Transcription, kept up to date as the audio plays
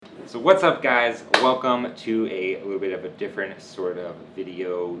So what's up, guys? Welcome to a little bit of a different sort of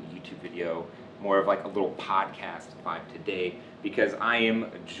video, YouTube video, more of like a little podcast vibe today, because I am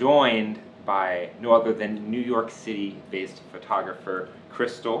joined by no other than New York City-based photographer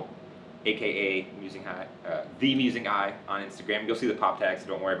Crystal, aka Musing Eye, the Musing Eye on Instagram. You'll see the pop tag, so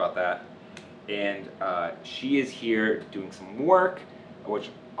don't worry about that. And she is here doing some work, which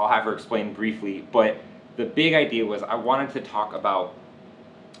I'll have her explain briefly. But the big idea was I wanted to talk about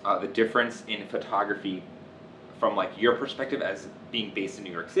the difference in photography from like your perspective as being based in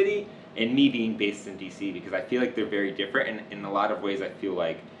New York City and me being based in DC, because I feel like they're very different, and in a lot of ways I feel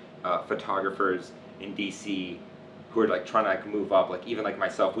like photographers in DC who are like trying to like move up, like even like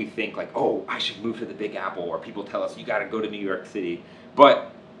myself, we think like, oh, I should move to the Big Apple, or people tell us you got to go to New York City.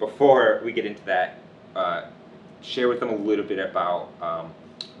 But before we get into that, share with them a little bit about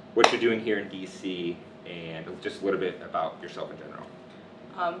what you're doing here in DC and just a little bit about yourself in general.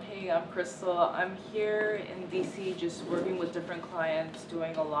 Hey, I'm Crystal. I'm here in DC just working with different clients,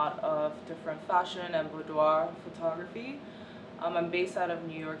 doing a lot of different fashion and boudoir photography. I'm based out of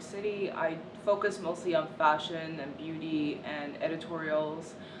New York City. I focus mostly on fashion and beauty and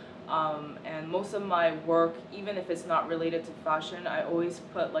editorials. And most of my work, even if it's not related to fashion, I always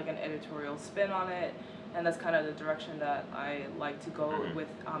put like an editorial spin on it. And that's kind of the direction that I like to go with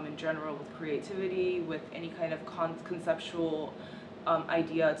in general, with creativity, with any kind of conceptual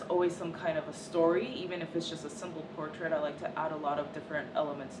idea. It's always some kind of a story, even if it's just a simple portrait. I like to add a lot of different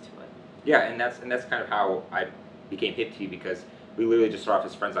elements to it. Yeah, and that's kind of how I became hip to you, because we literally just started off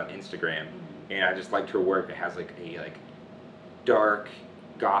as friends on Instagram, and I just liked her work. It has like a dark,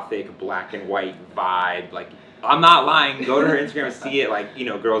 gothic, black and white vibe. Like, I'm not lying. Go to her Instagram and see it. Like, you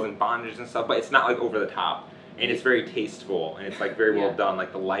know, girls in bondage and stuff, but it's not like over the top, and it's very tasteful, and it's like very well done.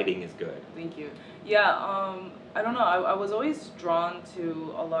 Like the lighting is good. Thank you. Yeah, I don't know. I was always drawn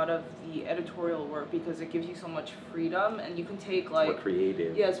to a lot of the editorial work because it gives you so much freedom, and you can take like more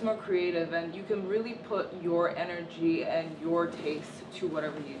creative. Yeah, it's more creative, and you can really put your energy and your taste to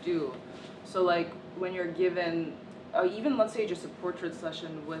whatever you do. So like when you're given, even let's say just a portrait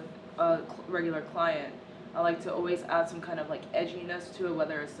session with a regular client, I like to always add some kind of like edginess to it,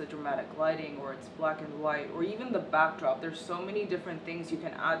 whether it's the dramatic lighting or it's black and white or even the backdrop. There's so many different things you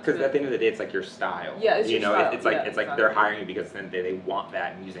can add to it. Because at the end of the day, it's like your style. Yeah, it's your style. It's like like they're hiring you because then they want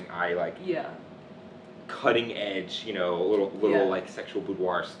that Musing Eye, like cutting edge, you know, little like sexual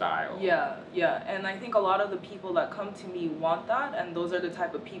boudoir style. Yeah, and I think a lot of the people that come to me want that, and those are the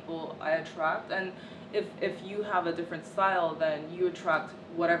type of people I attract. And if you have a different style, then you attract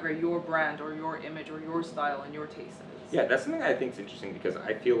whatever your brand or your image or your style and your taste is. Yeah, that's something I think is interesting, because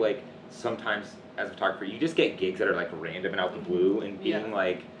I feel like sometimes as a photographer you just get gigs that are like random and out the blue, and being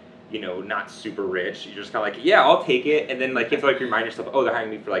like, you know, not super rich, you're just kind of like, yeah, I'll take it, and then like you have to like remind yourself, oh, they're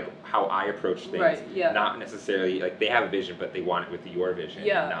hiring me for like how I approach things, right? Yeah. Not necessarily like they have a vision, but they want it with your vision,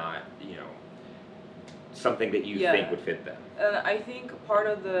 not, you know, something that you think would fit them. And I think part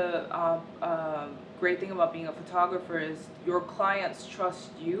of the great thing about being a photographer is your clients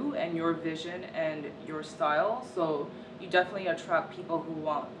trust you and your vision and your style, so you definitely attract people who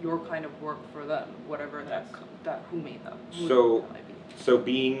want your kind of work for them, whatever that who made them. So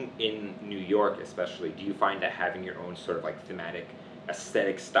being in New York especially, do you find that having your own sort of like thematic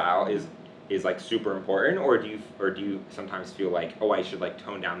aesthetic style is like super important, or do you sometimes feel like, oh, I should like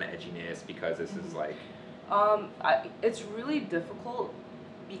tone down the edginess because this is like it's really difficult,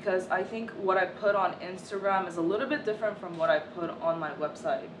 because I think what I put on Instagram is a little bit different from what I put on my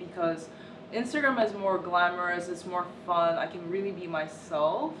website, because Instagram is more glamorous, it's more fun, I can really be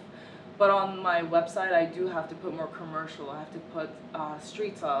myself. But on my website, I do have to put more commercial. I have to put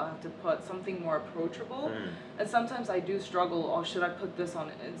street style. I have to put something more approachable. And sometimes I do struggle. Oh, should I put this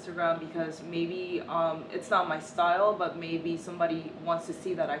on Instagram? Because maybe it's not my style, but maybe somebody wants to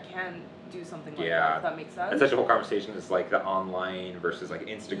see that I can do something like that. If that makes sense. That's such a whole conversation. It's like the online versus like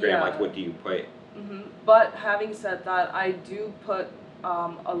Instagram. Like, what do you put? But having said that, I do put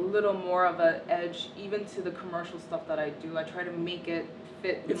a little more of an edge even to the commercial stuff that I do. I try to make it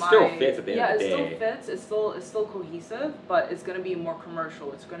fit. It still fits at the end of the day. Yeah, it still fits. It's still cohesive, but it's gonna be more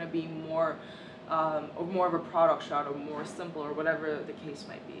commercial. It's gonna be more of a product shot, or more simple, or whatever the case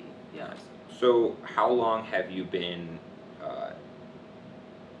might be. Yeah. So how long have you been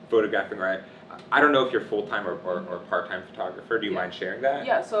photographing? Right. I don't know if you're full-time or part-time photographer. Do you mind sharing that?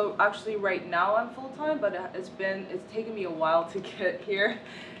 Yeah, so actually right now I'm full-time, but it's taken me a while to get here.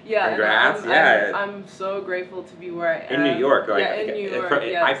 Yeah. Congrats. I'm so grateful to be where I am. In New York. Like, in New York,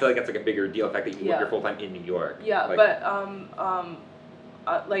 I feel like that's like a bigger deal, the fact that you're full-time in New York. Yeah, like, but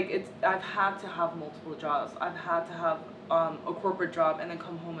I've had to have multiple jobs. I've had to have a corporate job and then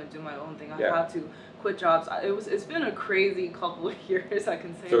come home and do my own thing. I've Yeah. had to quit jobs. It's been a crazy couple of years, I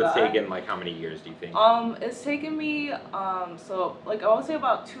can say So it's that. taken like how many years do you think? It's taken me so like I would say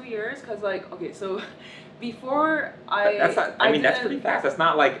about 2 years, cause like okay, so before That's not, I mean, that's didn't- pretty fast. That's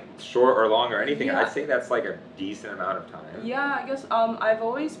not like short or long or anything. Yeah. I'd say that's like a decent amount of time. Yeah, I guess I've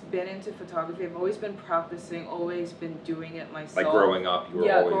always been into photography. I've always been practicing, always been doing it myself. Like growing up, you were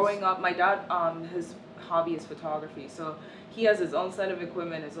Yeah, always. growing up, my dad his hobby is photography, so he has his own set of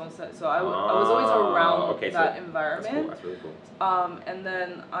equipment, his own set. So I was always around okay, so that That's environment. cool. That's really cool. And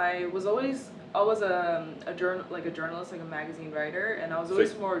then I was a journalist, like a magazine writer, and I was So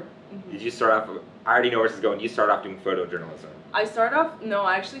always more. Mhm. Did you start off? I already know where this is going. You start off doing photojournalism. I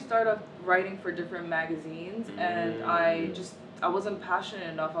actually started off writing for different magazines, and I wasn't passionate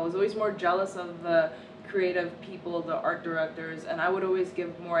enough. I was always more jealous of the creative people, the art directors, and I would always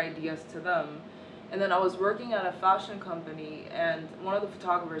give more ideas to them. And then I was working at a fashion company, and one of the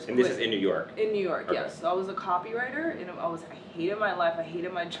photographers And this quit. is in New York. In New York, Okay. yes. So I was a copywriter, and I hated my life. I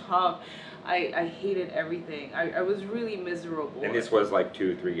hated my job. I hated everything. I was really miserable. And this was like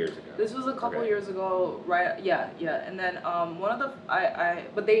 2-3 years ago. This was a couple Okay. years ago, right? Yeah. And then one of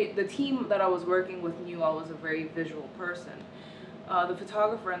the team that I was working with knew I was a very visual person. The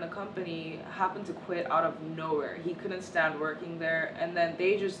photographer in the company happened to quit out of nowhere. He couldn't stand working there, and then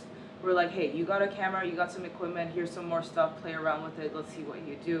they just were like, "Hey, you got a camera, you got some equipment. Here's some more stuff. Play around with it. Let's see what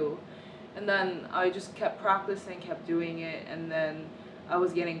you do." And then I just kept practicing, kept doing it, and then I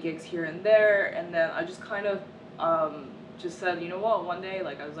was getting gigs here and there, and then I just kind of just said, you know what, one day,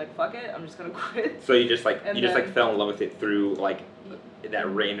 like I was like, fuck it, I'm just gonna quit. So you just like And like then- fell in love with it through like that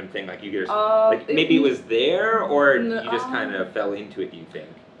random thing, like you just Um, like maybe it was there, or No, you just kind of fell into it. Do you think?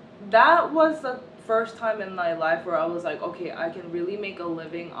 That was the first time in my life where I was like, okay, I can really make a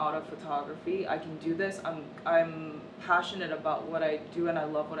living out of photography. I can do this. I'm passionate about what I do, and I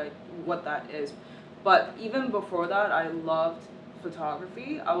love what that is. But even before that, I loved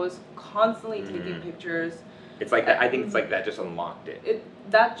photography. I was constantly taking pictures. It's like that. I think it's like that just unlocked it.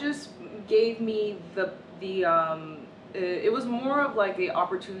 That just gave me it was more of like a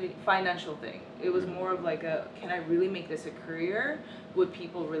opportunity financial thing. It was more of like can I really make this a career? Would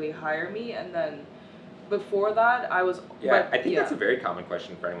people really hire me? And then before that I was I think that's a very common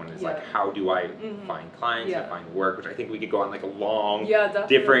question for anyone. Is like, Yeah. how do I find clients Yeah. and find work? Which I think we could go on like a long,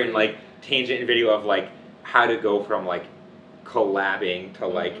 definitely. different like tangent video of like how to go from like collabing to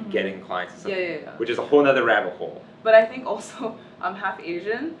like getting clients and stuff, Yeah. which is a whole nother rabbit hole. But I think also I'm half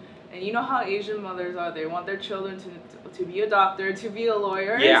Asian, and you know how Asian mothers are. They want their children to be a doctor, to be a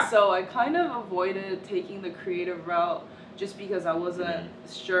lawyer. Yeah. So I kind of avoided taking the creative route just because I wasn't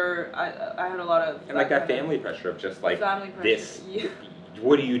sure. I had a lot of And like that kind of family pressure of just like family pressure. this, Yeah.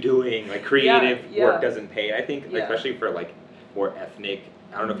 what are you doing? Like creative Yeah. work doesn't pay. I think Yeah. especially for like more ethnic.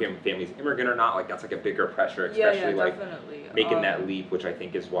 I don't know if your family's immigrant or not. Like that's like a bigger pressure, especially like definitely. making that leap, which I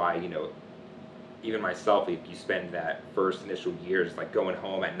think is why even myself, if you spend that first initial year just like going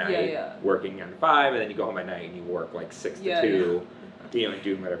home at night, Yeah. working 9 to 5, and then you go home at night and you work like 6 to Yeah, 2, and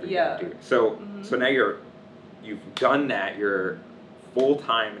doing whatever you Yeah. gotta do. So now you've done that. You're full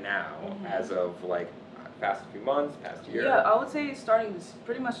time now as of like past few months, past year. Yeah, I would say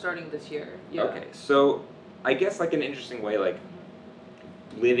pretty much starting this year. Yeah. Okay, so I guess like an interesting way, like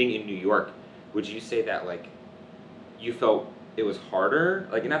living in New York, would you say that like you felt it was harder?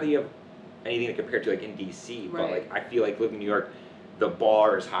 Like not that you have anything to compare to like in DC, but Right. like I feel like living in New York, the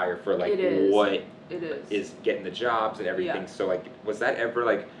bar is higher for like It is. what It is. is getting the jobs and everything. Yeah. So like was that ever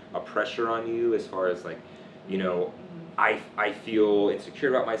like a pressure on you as far as like, I feel insecure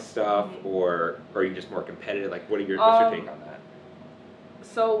about my stuff, or are you just more competitive? Like what's your take on that?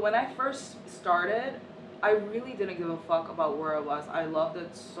 So when I first started, I really didn't give a fuck about where I was. I loved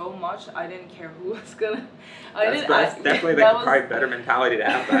it so much. I didn't care who was gonna. That's definitely that like probably better mentality to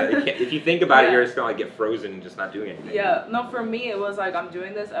have. That if you think about it, you're just gonna like get frozen and just not doing anything. Yeah, no, for me it was like I'm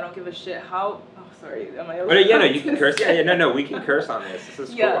doing this. I don't give a shit how. Oh, sorry, am I? But yeah, no, you can curse. Yeah, no, we can curse on this. This is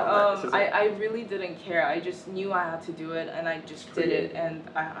cool. Yeah, This is I really didn't care. I just knew I had to do it, and I just did it. And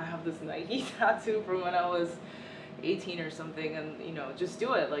I have this Nike tattoo from when I was 18 or something, and just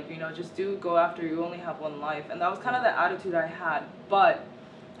do it. Like just go after. You only have one life, and that was kind of the attitude I had. But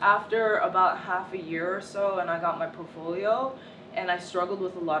after about half a year or so, and I got my portfolio, and I struggled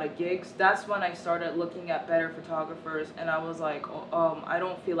with a lot of gigs. That's when I started looking at better photographers, and I was like, I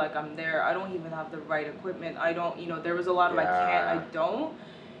don't feel like I'm there. I don't even have the right equipment. I don't, there was a lot of I can't, I don't,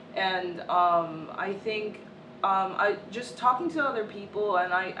 and I think I just talking to other people,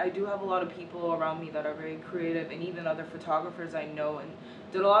 and I do have a lot of people around me that are very creative, and even other photographers I know, and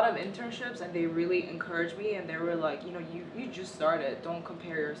did a lot of internships, and they really encouraged me, and they were like, you just started, don't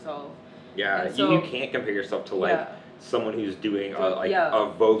compare yourself. Yeah, And you so, can't compare yourself to like yeah, someone who's doing yeah,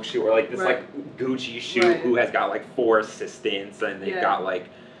 a Vogue shoot or like this right, like Gucci shoot right, who has got like 4 assistants and they've yeah, got like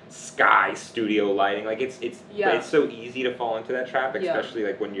sky studio lighting. Like but yeah, it's so easy to fall into that trap, yeah, especially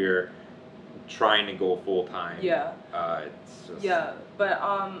like when you're trying to go full time. yeah. Yeah, It's just yeah, but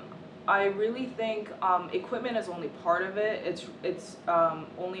I really think equipment is only part of it. It's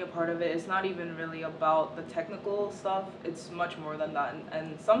only a part of it. It's not even really about the technical stuff. It's much more than that.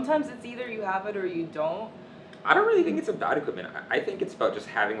 And sometimes it's either you have it or you don't. I don't really think it's about equipment. I think it's about just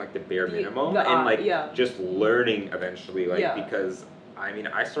having like the bare minimum The and like yeah, just learning eventually. Like yeah, because I mean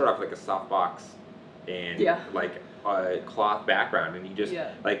I started off like a softbox and yeah, like a cloth background, and you just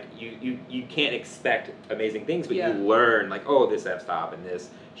yeah, like you can't expect amazing things, but you yeah, learn like oh this f-stop and this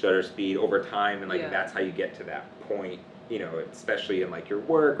shutter speed over time, and like yeah. that's how you get to that point. You know, especially in like your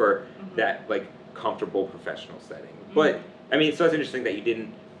work or Mhm, that like comfortable professional setting. But mhm, I mean, so it's interesting that you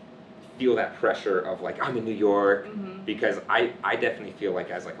didn't feel that pressure of like I'm in New York mhm, because I definitely feel like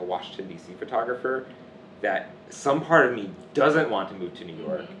as like a Washington D.C. photographer that some part of me doesn't want to move to New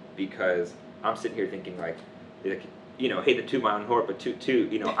York mhm. because I'm sitting here thinking like you know hate the toot my own horn but toot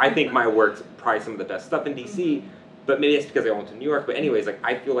you know I think my work's probably some of the best stuff in D.C. Mhm, but maybe it's because I went to New York. But anyways, like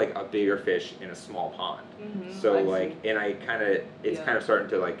I feel like a bigger fish in a small pond. mhm. So I like, see. and I kind of it's Yeah. kind of starting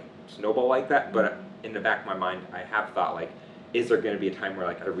to like snowball like that. But Mhm, in the back of my mind, I have thought like, is there going to be a time where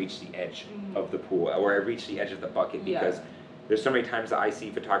like I reach the edge mhm. of the pool or I reach the edge of the bucket? Yeah. Because there's so many times that I see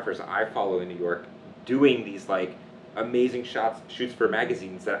photographers that I follow in New York doing these like amazing shoots for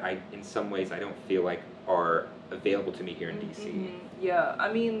magazines that I in some ways I don't feel like are available to me here in DC. Yeah.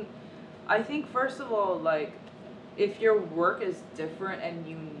 I mean, I think first of all, like, if your work is different and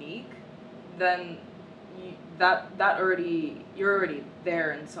unique, then that already you're already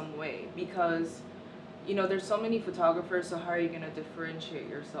there in some way because there's so many photographers, so how are you going to differentiate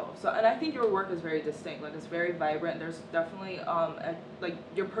yourself? So, and I think your work is very distinct, like it's very vibrant. There's definitely like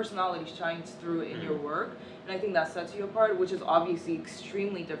your personality shines through in your Mm. work, and I think that sets you apart, which is obviously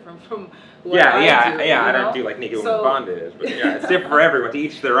extremely different from what Yeah, I do, yeah. you I don't know? do like naked women's So, bondage, but yeah, it's different for everyone. To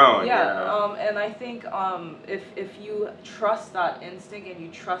each their own. You yeah, know. and I think if you trust that instinct and you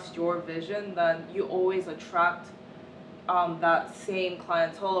trust your vision, then you always attract that same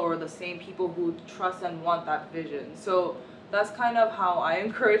clientele or the same people who trust and want that vision. So that's kind of how I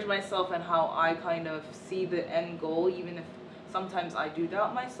encourage myself and how I kind of see the end goal, even if sometimes I do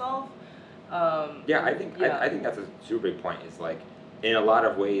doubt myself. Yeah, I think Yeah, I think that's a super big point. Is like in a lot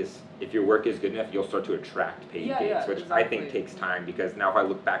of ways, if your work is good enough, you'll start to attract paid yeah, gigs, yeah, which I think exactly. takes time because now if I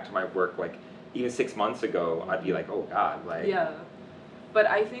look back to my work, like even 6 months ago, I'd be Mhm. like, oh God, like Yeah, but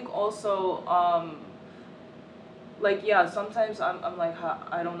I think also like yeah, sometimes I'm like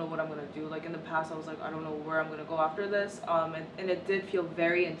I don't know what I'm gonna do. Like in the past I was like I don't know where I'm gonna go after this, and it did feel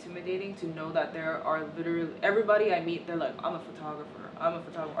very intimidating to know that there are literally everybody I meet, they're like I'm a photographer, I'm a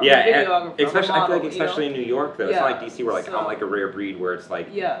photographer, I'm yeah, a videographer, I'm a especially I feel model, like especially in New York though, it's not like Yeah, DC where like I'm like a so rare breed where it's like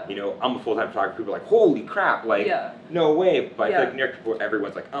yeah, you know I'm a full time photographer. People are like holy crap, like yeah, no way. But I feel like yeah, New York people,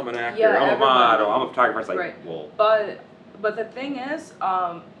 everyone's like I'm an actor, yeah, I'm a model, I'm a everybody, photographer. It's like right. well, But the thing is,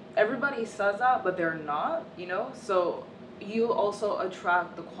 everybody says that, but they're not, so you also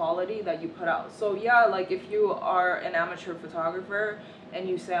attract the quality that you put out. So yeah, like if you are an amateur photographer and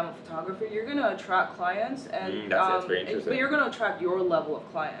you say I'm a photographer, you're gonna attract clients, and that's very but interesting. you're gonna attract your level of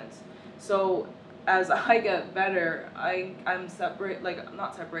clients. So as I get better, I'm separate, like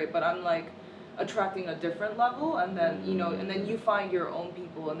not separate, but I'm like attracting a different level, and then and then you find your own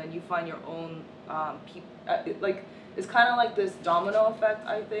people, and then you find your own people. Like it's kind of like this domino effect,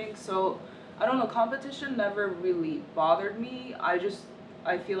 I think. So I don't know, competition never really bothered me.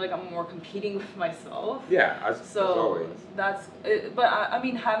 I feel like I'm more competing with myself. Yeah, as So always. that's it. But I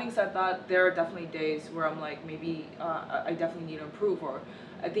mean, having said that, there are definitely days where I'm like, maybe I definitely need to improve. Or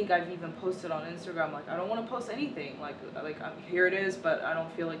I think I've even posted on Instagram, like, I don't want to post anything. Here it is, but I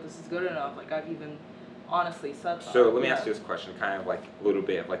don't feel like this is good enough. Like, I've even honestly said that. So let me Yeah. ask you this question, kind of like a little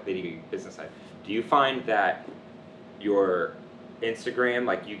bit of like the business side. Do you find that your Instagram,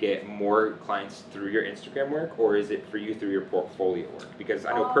 like you get more clients through your Instagram work, or is it for you through your portfolio work? Because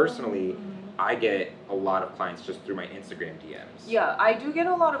I know personally, Mhm. I get a lot of clients just through my Instagram DMs. Yeah, I do get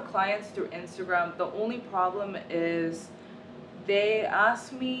a lot of clients through Instagram. The only problem is they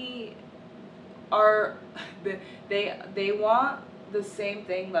ask me are they want the same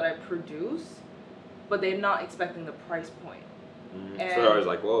thing that I produce, but they're not expecting the price point. So I was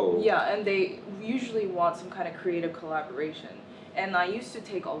like, whoa. Yeah, and they usually want some kind of creative collaboration. And I used to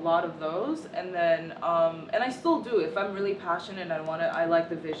take a lot of those, and then and I still do. If I'm really passionate and I like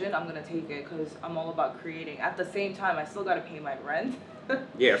the vision, I'm gonna take it because I'm all about creating. At the same time, I still gotta pay my rent.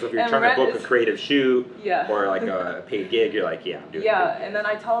 Yeah, so if you're And trying to rent book a creative shoot Yeah. or like a paid gig, you're like, yeah, I'm doing Yeah, it. and then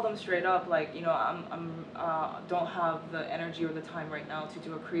I tell them straight up, like, you know, I'm don't have the energy or the time right now to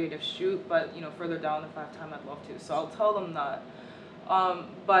do a creative shoot, but you know, further down if I have time, I'd love to. So I'll tell them that.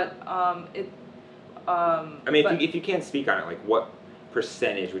 I mean, but if you can't speak on it, like what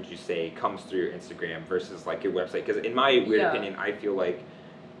percentage would you say comes through your Instagram versus like your website? Because in my weird Yeah. opinion, I feel like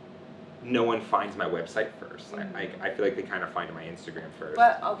no one finds my website first. Mhm. I feel like they kind of find my Instagram first.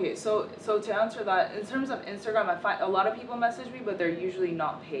 But okay, so to answer that, in terms of Instagram, I find a lot of people message me, but they're usually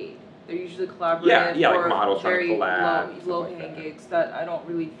not paid. They're usually collaborative Yeah, like or models trying to very collab, low stuff low like paying that. gigs that I don't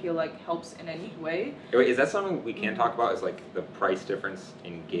really feel like helps in any way. Wait, is that something we can Mhm. talk about? Is like the price difference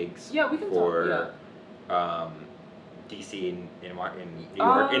in gigs? Yeah, we can for, talk. DC and in New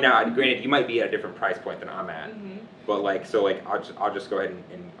York. And now, granted, you might be at a different price point than I'm at, Mhm. but like, so like, I'll just go ahead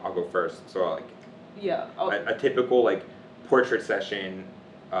and I'll go first. So like, Yeah. Oh, a typical like portrait session,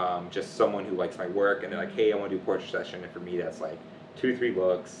 just someone who likes my work and they're like, hey, I want to do a portrait session, and for me that's like 2-3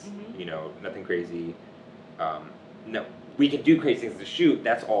 looks, Mhm. you know, nothing crazy. No, we can do crazy things to shoot.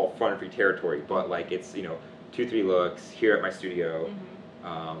 That's all fun free territory, but like it's, you know, 2-3 looks here at my studio.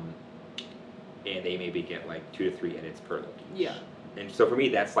 Mhm. And they maybe get like 2 to 3 edits per look each. Yeah. And so for me,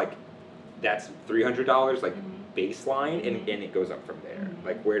 that's $300 like Mhm. baseline, Mhm. and it goes up from there. Mhm.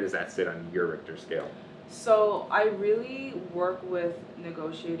 Like, where does that sit on your Richter scale? So I really work with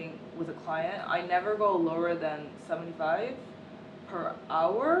negotiating with a client. I never go lower than 75 per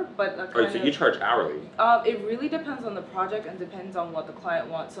hour, but that Oh, kind so of you charge hourly? It really depends on the project and depends on what the client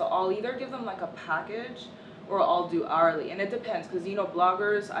wants. So I'll either give them like a package or I'll do hourly. And it depends because, you know,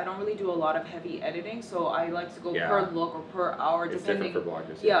 bloggers, I don't really do a lot of heavy editing. So I like to go Yeah. per look or per hour It's depending. different for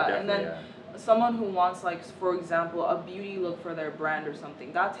bloggers. Yeah, and definitely, then someone who wants like, for example, a beauty look for their brand or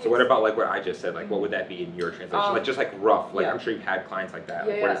something. That takes So what about like what I just said? Like, what would that be in your translation? Like, just like rough. Like, yeah. I'm sure you've had clients like that.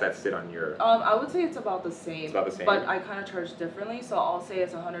 Yeah, Like, where yeah. does that sit on your? I would say it's about the same. It's about the same? But I kind of charge differently. So I'll say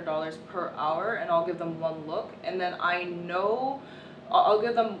it's $100 per hour, and I'll give them one look, and then I know I'll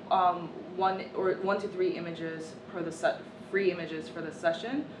give them 1 to 3 images per the set, free images for the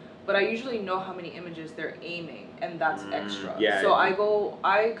session. But I usually know how many images they're aiming, and that's extra. yeah, So yeah.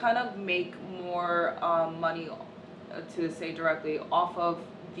 I kind of make more money, to say directly, off of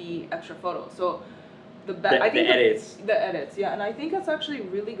the extra photos. So I think The edits. the edits, yeah, and I think it's actually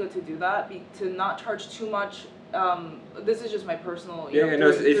really good to do that, to not charge too much. This is just my personal, you know, No,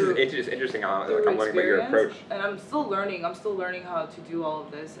 it's through just interesting. Like, through I'm learning about your experience, approach. and I'm still learning how to do all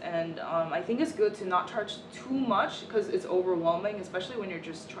of this, and I think it's good to not charge too much because it's overwhelming, especially when you're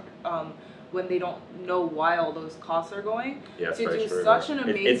just when they don't know why all those costs are going. Yeah, that's to very do true. such an It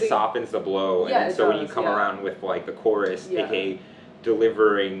amazing softens the blow, Yeah, and it so when you does, come yeah. around with like the chorus, Yeah. aka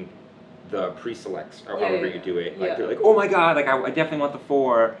delivering the pre-selects or Yeah, however yeah, you do it, like yeah. they're like, oh my god, like I definitely want the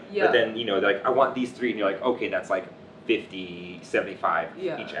 4, Yeah. but then, you know, they're like, I want these 3, and you're like, okay, that's like 50, 75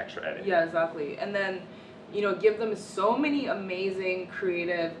 Yeah. each extra edit. Yeah, exactly. And then, you know, give them so many amazing,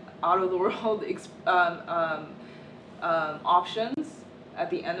 creative, out of the world options at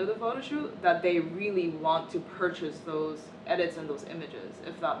the end of the photo shoot that they really want to purchase those edits and those images,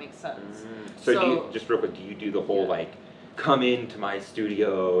 if that makes sense. So do you, just real quick, do you do the whole Yeah. like come into my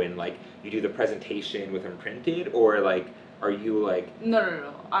studio and like you do the presentation with them printed, or like are you like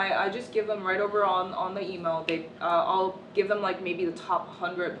No. I just give them right over on the email. I'll give them like maybe the top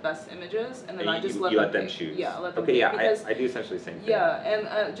 100 best images, and then I just you let let them them pick. choose? Yeah, let them Okay, pick, yeah, because I do essentially the same thing. yeah,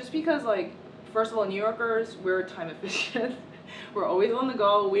 and just because, like, first of all, New Yorkers, we're time efficient. We're always on the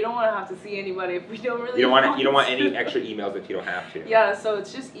go. We don't want to have to see anybody if we don't really. You don't want any extra emails if you don't have to. Yeah, so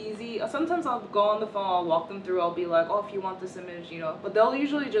it's just easy. Sometimes I'll go on the phone, I'll walk them through, I'll be like, oh, if you want this image, you know. But they'll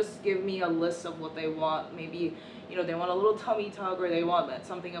usually just give me a list of what they want. Maybe, you know, they want a little tummy tuck, or they want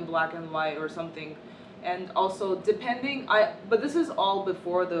something in black and white or something. And also but this is all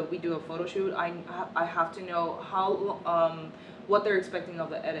before we do a photo shoot. I have to know how what they're expecting of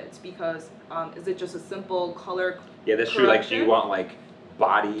the edits, because is it just a simple color Yeah, that's true. Like, do you correction? want like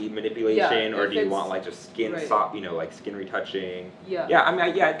body manipulation, Yeah, or if do you it's- want like just skin right. soft, you know, like skin retouching? Yeah. Yeah,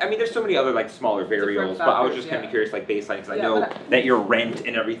 I mean, there's so many other like smaller variables, but I was factors, just kind yeah. of curious, like baseline, because I Yeah, know but that your rent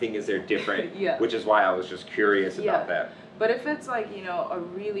and everything is there different, Yeah. which is why I was just curious Yeah. about that. But if it's like, you know, a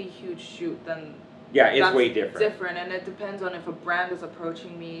really huge shoot, then Yeah, it's that's way different. different, and it depends on if a brand is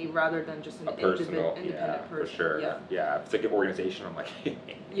approaching me rather than just an A personal, independent yeah, person. for sure. Yeah. Yeah, if it's like an organization, I'm like,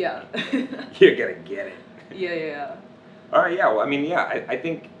 Yeah. you're gonna get it. Yeah. All right, yeah. Well, I mean, yeah. I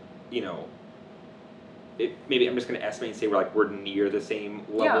think you know. Maybe I'm just gonna estimate and say we're near the same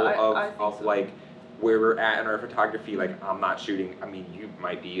Yeah, level I think of so. like where we're at in our photography. Like Mhm. I'm not shooting. I mean, you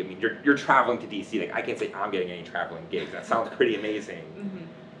might be. I mean, you're traveling to DC. Like I can't say I'm getting any traveling gigs. That sounds pretty amazing.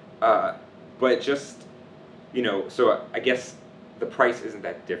 Mhm. Uh, but just so I guess the price isn't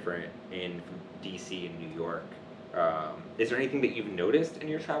that different in DC and New York. Is there anything that you've noticed in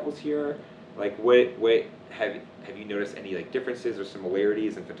your travels here? Like what have you noticed any like differences or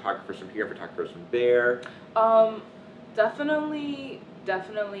similarities in photographers from here, photographers from there? Um, definitely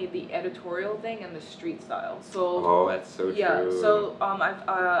the editorial thing and the street style. So Oh, that's so yeah, true. so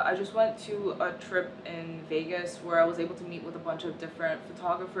I just went to a trip in Vegas where I was able to meet with a bunch of different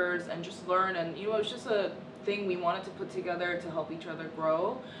photographers and just learn, and it was just a thing we wanted to put together to help each other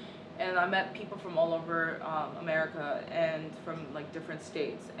grow. And I met people from all over America and from like different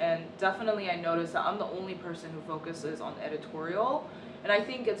states. And definitely I noticed that I'm the only person who focuses on editorial. And I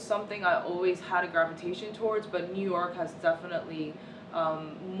think it's something I always had a gravitation towards, but New York has definitely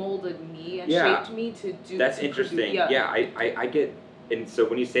molded me and Yeah. shaped me to do. That's to produce. interesting. Yeah, I get, and so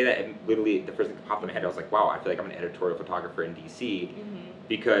when you say that, and literally the first thing that popped in my head, I was like, wow, I feel like I'm an editorial photographer in DC Mhm.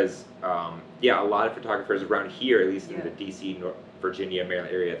 because, yeah, a lot of photographers around here, at least in Yeah. the DC, Virginia,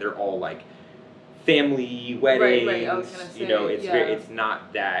 Maryland area, they're all like family Right. I was weddings. gonna You know, say, it's yeah. very, it's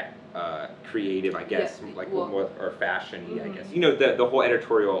not that creative, I guess, Yeah, like well, more or fashion-y, I mhm. guess. You know, the whole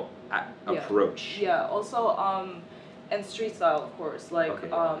editorial Yeah. approach. Yeah. Also, and street style, of course. Like, Okay,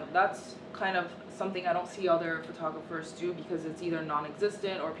 yeah. that's kind of something I don't see other photographers do because it's either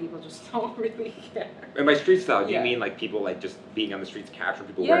non-existent or people just don't really care. And by street style, do you Yeah. mean like people like just being on the streets capturing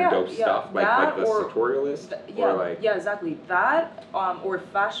people Yeah, wearing yeah, dope yeah. stuff, like That the or sartorialist, yeah, or like yeah, exactly. That, or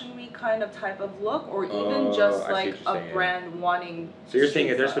fashion week kind of type of look, or even just I see like what you're a saying. brand wanting. So you're saying street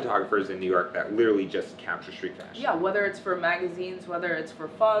that there's style. photographers in New York that literally just capture street fashion. Yeah, whether it's for magazines, whether it's for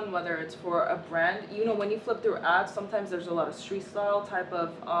fun, whether it's for a brand. When you flip through ads, sometimes there's a lot of street style type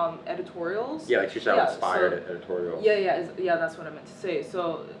of editorials. Yeah, like street style Yeah, inspired so- editorials. Yeah, that's what I meant to say.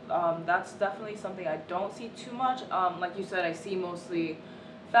 So that's definitely something I don't see too much. Like you said, I see mostly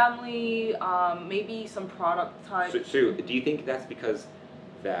family, maybe some product type. So do you think that's because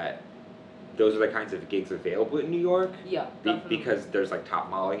that those are the kinds of gigs available in New York? Yeah, definitely. Because there's like top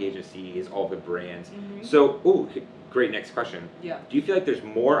modeling agencies, all the brands. Mhm. So, great next question. Yeah. Do you feel like there's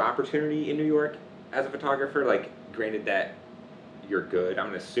more opportunity in New York as a photographer? Like, granted that you're good, I'm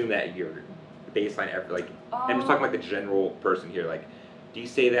gonna assume that you're baseline ever like. I'm just talking like the general person here. Like, do you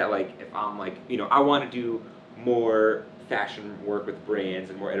say that like if I'm like I want to do more fashion work with brands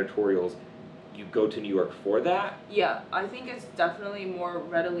and more editorials, you go to New York for that? Yeah, I think it's definitely more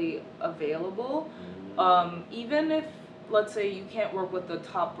readily available. Even if, let's say, you can't work with the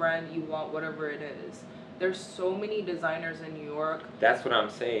top brand you want, whatever it is, there's so many designers in New York. That's what I'm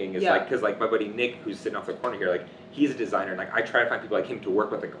saying. Is Yeah. like because like my buddy Nick, who's sitting off the corner here, like he's a designer, and like I try to find people like him to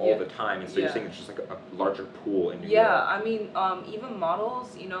work with like all Yeah. the time. And so you're Yeah. saying it's just like a larger pool in New Yeah, York. I mean, even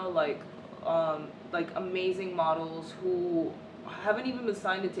models, like amazing models who haven't even been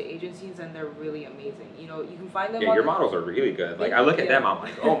signed into agencies and they're really amazing. You can find them Yeah, on your the- models are really good. Like I look at Yeah. them, I'm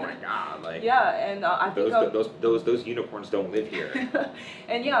like, oh my god, like Yeah, and I think those unicorns don't live here.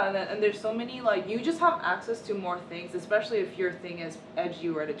 and yeah, and there's so many, like, you just have access to more things, especially if your thing is edgy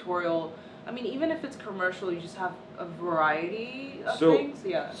or editorial. I mean, even if it's commercial, you just have a variety of So- things.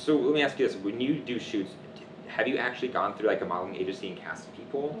 Yeah. So let me ask you this: when you do shoots, have you actually gone through like a modeling agency and cast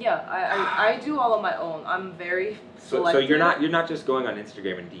people? Yeah, I do all on my own. I'm very So selective. you're not just going on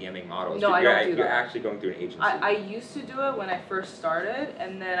Instagram and DMing models. No, I you're, don't do you're that. actually going through an agency. I used to do it when I first started,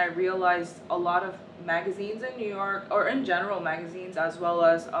 and then I realized a lot of magazines in New York, or in general magazines, as well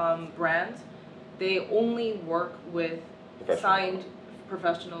as brands, they only work with Professional signed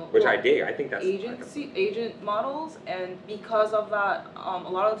professional. Which I dig. I think that's agent models, and because of that, a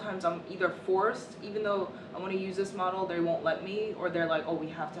lot of times I'm either forced, even though I want to use this model, they won't let me, or they're like, oh, we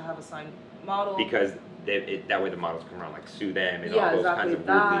have to have a signed model. because that way the models come around like sue them and Yeah, all those exactly kinds of weird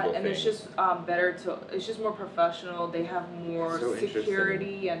that, legal and things. it's just better to. It's just more professional. They have more So interesting.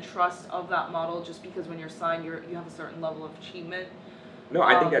 security and trust of that model, just because when you're signed, you have a certain level of achievement. No,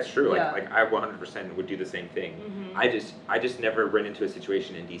 I think that's true. Like yeah. like I 100% would do the same thing. Mhm. I just never ran into a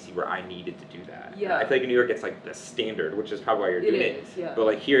situation in DC where I needed to do that. Yeah. I feel like in New York it's like the standard, which is probably why you're It doing is, yeah. But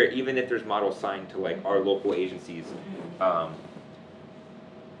like here, even if there's models signed to like our local agencies,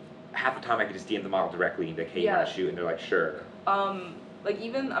 half the time I could just DM the model directly and be like, hey, you want Yeah. to shoot? And they're like, sure. Like,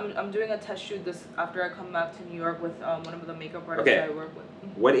 even I'm doing a test shoot this after I come back to New York with one of the makeup artists Okay. I work with.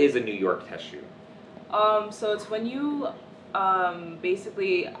 What is a New York test shoot? So it's when you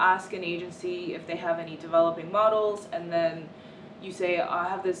basically ask an agency if they have any developing models, and then you say, I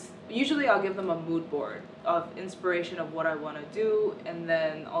have this. Usually I'll give them a mood board of inspiration of what I want to do, and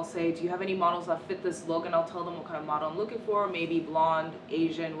then I'll say, do you have any models that fit this look? And I'll tell them what kind of model I'm looking for, maybe blonde,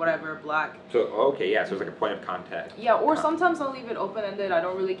 Asian, whatever, black. So, okay, yeah, so it's like a point of contact. Yeah, or sometimes I'll leave it open-ended. I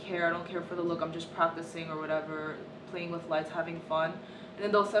don't really care. I don't care for the look. I'm just practicing or whatever, playing with lights, having fun. And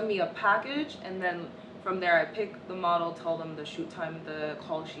then they'll send me a package, and then from there I pick the model, tell them the shoot time, the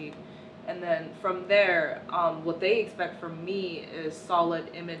call sheet. And then from there, what they expect from me is solid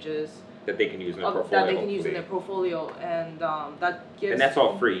images that they can use in their portfolio. That they can use in their portfolio, and that gives. And that's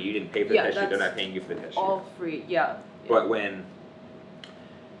all free. You didn't pay for the test shoot. They're not paying you for the test shoot. All free, yeah. But when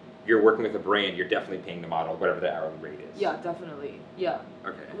you're working with a brand, you're definitely paying the model whatever the hourly rate is. Yeah, definitely. Yeah.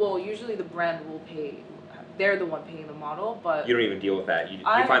 Okay. Well, usually the brand will pay. They're the one paying the model, but you don't even deal with that. You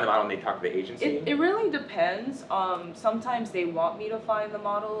find the model and they talk to the agency. It really depends. Sometimes they want me to find the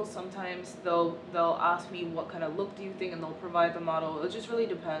model. Sometimes they'll ask me what kind of look do you think, and they'll provide the model. It just really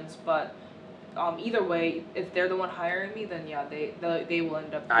depends. But either way, if they're the one hiring me, then yeah, they will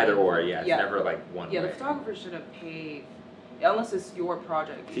end up paying. Either or, yeah. It's never like one way. Yeah, the photographer shouldn't pay unless it's your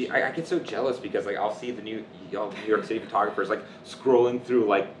project. See, I get so jealous because like I'll see the New York City photographers like scrolling through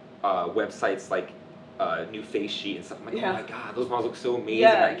like websites like. New face sheet and stuff. I'm like, oh my god, those models look so amazing.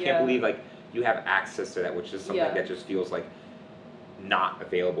 I can't believe like you have access to that, which is something that just feels like not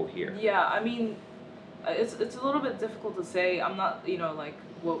available here. Yeah, I mean, it's a little bit difficult to say. I'm not, like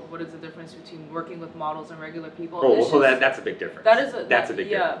what is the difference between working with models and regular people? Oh, so that's a big difference. That's a big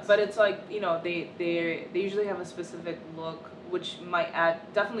difference. Yeah, but it's like they usually have a specific look, which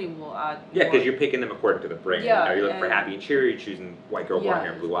definitely will add. Yeah, because you're picking them according to the brand. Yeah, you're looking for happy and cheery, you're choosing white girl, blonde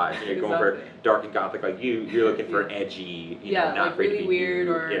hair, and blue eyes. And you're going for dark and gothic like you're looking for edgy, not like really weird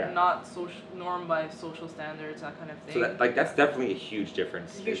or not normed by social standards, that kind of thing. So that's definitely a huge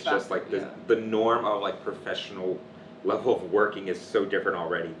difference. It's just like the norm of like professional level of working is so different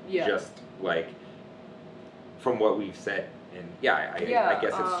already. Yeah. Just like from what we've said. And I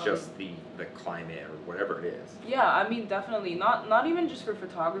guess it's just the climate or whatever it is. Yeah, I mean, definitely. Not even just for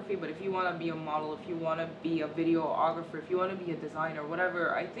photography, but if you want to be a model, if you want to be a videographer, if you want to be a designer,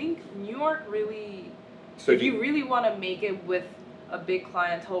 whatever, I think New York really, if you really want to make it with a big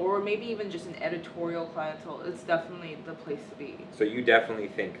clientele, or maybe even just an editorial clientele, it's definitely the place to be. So you definitely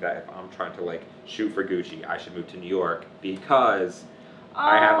think that if I'm trying to like shoot for Gucci, I should move to New York because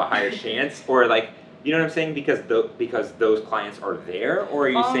I have a higher chance, or like, you know what I'm saying? Because those clients are there, or are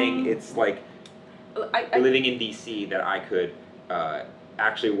you saying it's like living in DC that I could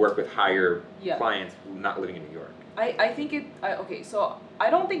actually work with higher clients not living in New York? I think okay, so I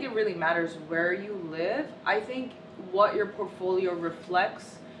don't think it really matters where you live. I think what your portfolio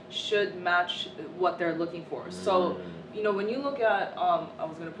reflects should match what they're looking for. So, when you look at, I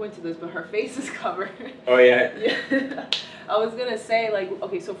was going to point to this, but her face is covered. Oh, yeah? Yeah. I was going to say, like,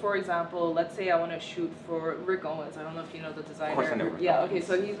 okay, so for example, let's say I want to shoot for Rick Owens. I don't know if you know the designer. Of course I know Rick Owens. Yeah, okay,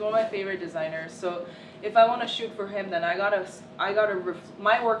 so he's one of my favorite designers. So if I want to shoot for him, then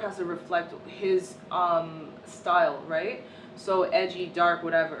my work has to reflect his style, right? So edgy, dark,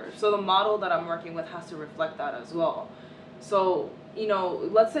 whatever. So the model that I'm working with has to reflect that as well. So,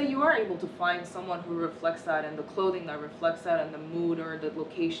 let's say you are able to find someone who reflects that, and the clothing that reflects that, and the mood or the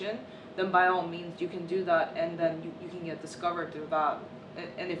location, then by all means you can do that, and then you can get discovered through that,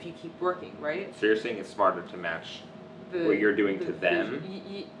 and if you keep working, right? So you're saying it's smarter to match what you're doing to them?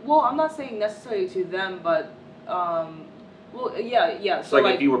 Well, I'm not saying necessarily to them, but well, yeah. So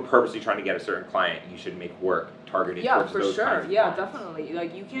like if you were purposely trying to get a certain client, you should make work targeted towards those kinds of clients. Definitely.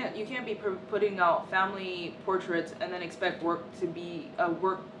 Like you can't be putting out family portraits and then expect work to be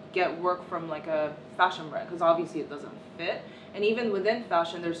get work from like a fashion brand, because obviously it doesn't fit. And even within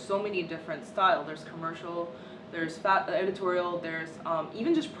fashion, there's so many different styles. There's commercial, there's editorial, there's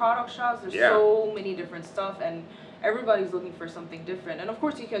even just product shots. There's so many different stuff, and everybody's looking for something different. And of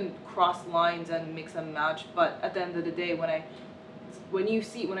course you can cross lines and mix and match, but at the end of the day, when I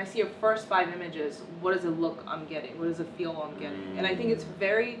see your first 5 images, what is the look I'm getting? What is the feel I'm getting? And I think it's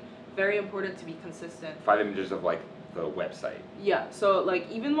very, very important to be consistent. 5 images of like the website. Yeah, so like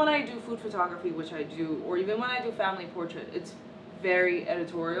even when I do food photography, which I do, or even when I do family portrait, it's very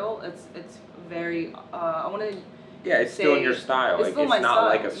editorial. It's very I want to. Yeah, it's still in your style. It's like still it's my not style.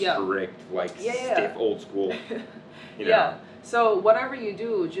 like a strict, like stiff old school. Yeah. So whatever you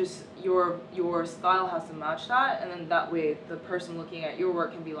do, just your style has to match that, and then that way the person looking at your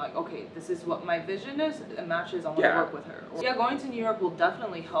work can be like, okay, this is what my vision is. It matches. I want to work with her. Yeah, going to New York will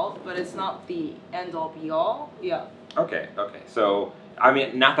definitely help, but it's not the end all be all. Yeah. Okay. So I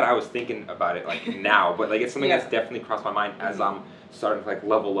mean, not that I was thinking about it like now, but like it's something Yeah. that's definitely crossed my mind as I'm starting to like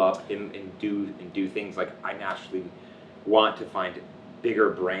level up and do things. Like I naturally want to find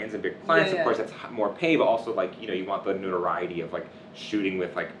bigger brands and bigger clients. Yeah, Of course, yeah. that's more pay, but also like you want the notoriety of like shooting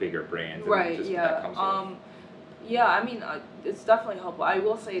with like bigger brands. And Right, just, that yeah. comes with. Yeah, I mean, it's definitely helpful. I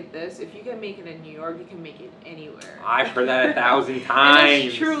will say this, if you can make it in New York, you can make it anywhere. I've heard that 1,000 times. And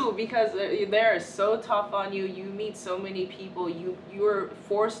it's true, because they're so tough on you. You meet so many people. You're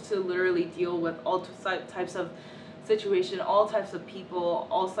forced to literally deal with all types of situation, all types of people,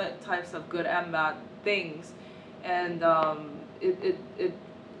 all types of good and bad things, and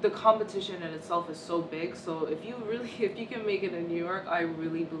the competition in itself is so big. So if you can make it in New York, I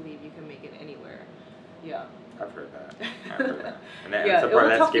really believe you can make it anywhere. Yeah. I've heard that. I've heard that. And that, Yeah, some it part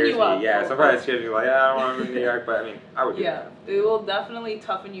will of that toughen scares you me. up. Yeah, some part of that scares me. Like, I don't want to move to New York, but I mean, I would do Yeah, that. it will definitely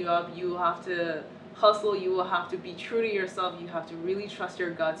toughen you up. You have to hustle. You will have to be true to yourself. You have to really trust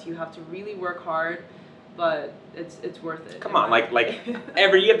your guts. You have to really work hard, but it's worth it. Come on, like you have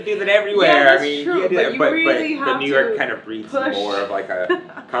to do that everywhere. Yeah, that's I mean, true, you gotta do but that. you But really but have New York to kind of breeds push. more of like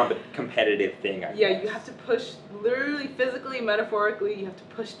a competitive thing. I Yeah, guess. you have to push, literally, physically, metaphorically. You have to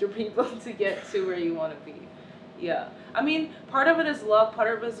push the people to get to where you want to be. Yeah, I mean, part of it is luck.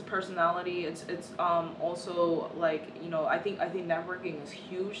 Part of it is personality. It's also like I think networking is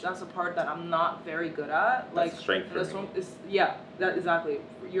huge. That's a part that I'm not very good at. Like That's strength for me. Yeah, that exactly.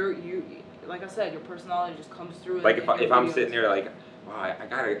 You like I said, your personality just comes through. Like in your if I'm videos. sitting there like, wow, I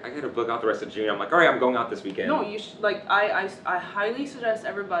gotta book out the rest of June. I'm like, all right, I'm going out this weekend. No, you should, like I highly suggest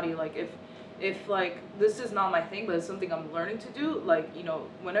everybody, like if like this is not my thing, but it's something I'm learning to do, like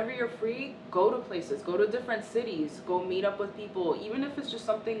whenever you're free, go to places, go to different cities, go meet up with people, even if it's just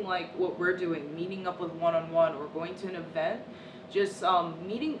something like what we're doing, meeting up with one-on-one or going to an event, just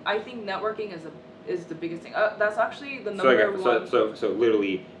meeting. I think networking is the biggest thing. That's actually the number one. So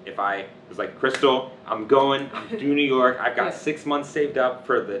literally, if I was like, Crystal, I'm to New York. I've got Yeah. 6 months saved up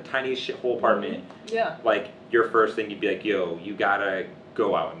for the tiniest shithole apartment. Yeah. Like your first thing, you'd be like, yo, you gotta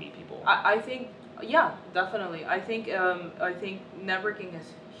go out and meet people. I think, yeah, definitely. I think networking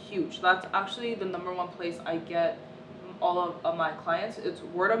is huge. That's actually the number one place I get all of my clients. It's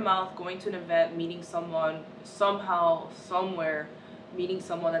word of mouth, going to an event, meeting someone, somehow, somewhere, meeting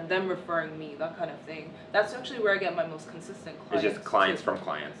someone, and them referring me, that kind of thing. That's actually where I get my most consistent clients. It's just clients too. from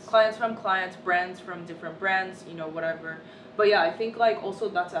clients. Clients from clients, brands from different brands, whatever. But yeah, I think like also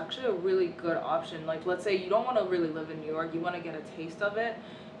that's actually a really good option. Like let's say you don't want to really live in New York, you want to get a taste of it.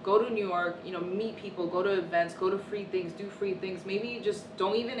 Go to New York, meet people, go to events, go to free things, do free things. Maybe just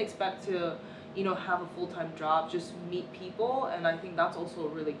don't even expect to, have a full-time job. Just meet people, and I think that's also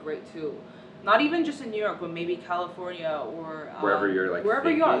really great too. Not even just in New York, but maybe California or Wherever you're like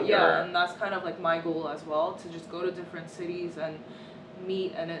wherever you are. thinking, Yeah, or- and that's kind of like my goal as well, to just go to different cities and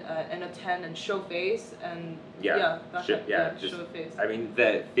meet and attend and show face and that's it. Just show face. I mean,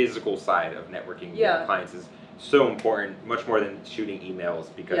 the physical side of networking Yeah. with clients is so important, much more than shooting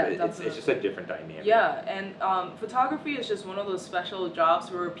emails, because Yeah, it's just a different dynamic. Yeah, and photography is just one of those special jobs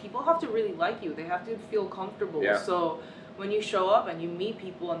where people have to really like you. They have to feel comfortable. Yeah. So when you show up and you meet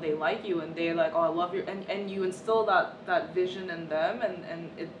people and they like you and they're like, oh, I love your, and you instill that vision in them, and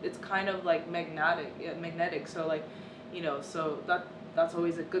it's kind of like magnetic. So like, so that's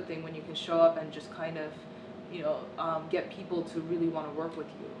always a good thing when you can show up and just kind of, get people to really want to work with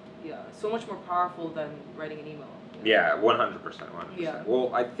you. Yeah, so much more powerful than writing an email. Yeah, 100%, 100%. Yeah.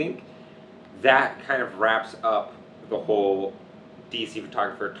 Well, I think that kind of wraps up the whole DC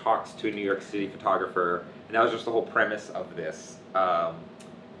photographer talks to a New York City photographer, and that was just the whole premise of this.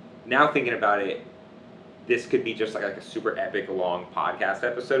 Now thinking about it, this could be just like a super epic long podcast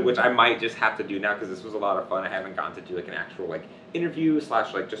episode, which I might just have to do now because this was a lot of fun. I haven't gotten to do like an actual like interview /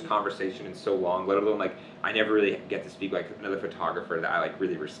 like just conversation in so long, let alone like I never really get to speak like another photographer that I like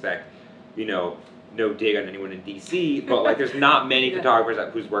really respect. No dig on anyone in DC, but like there's not many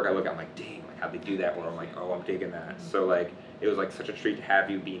photographers whose work I look at, I'm like, dang, like how'd they do that? Or I'm like, oh, I'm digging that. So like it was like such a treat to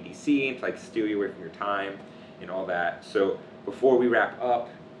have you be in DC and to like steal you away from your time and all that. So before we wrap up,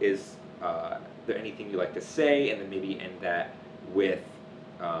 is there anything you'd like to say, and then maybe end that with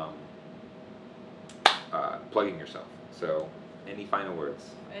plugging yourself? So any final words?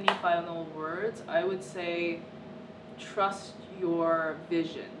 Any final words? I would say trust your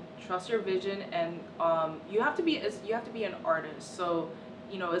vision. Trust your vision, and you have to be an artist. So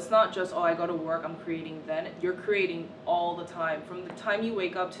it's not just, oh, I go to work, I'm creating. Then you're creating all the time, from the time you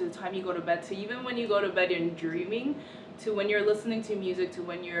wake up to the time you go to bed, to even when you go to bed and dreaming, to when you're listening to music, to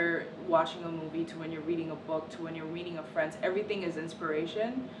when you're watching a movie, to when you're reading a book, to when you're meeting a friend. Everything is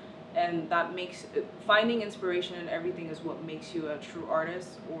inspiration. and that makes finding inspiration in everything is what makes you a true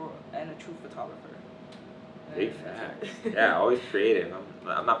artist and a true photographer. Big facts. Yeah, always creative.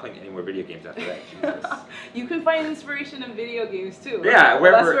 I'm not playing any more video games after that. Jesus. You can find inspiration in video games too. Right? Yeah,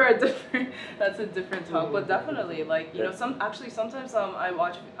 well, that's a different talk. But definitely, like sometimes I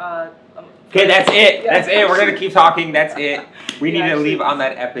watch. Okay, that's it. Yeah. That's it. We're gonna keep talking. That's it. We need Yeah, to actually- leave on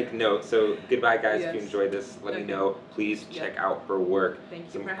that epic note. So goodbye, guys. If you Yes. enjoyed this, let me Okay. know. Please Yeah. check out her work. Thank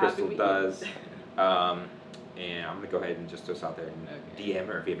you Some for having Crystal me. does. And I'm gonna go ahead and just throw this out there and Okay. DM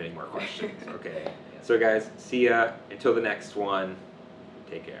her if you have any more questions. Okay. Yeah. So guys, see ya. Until the next one.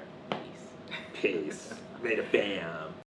 Take care. Peace. Peace. Later, fam.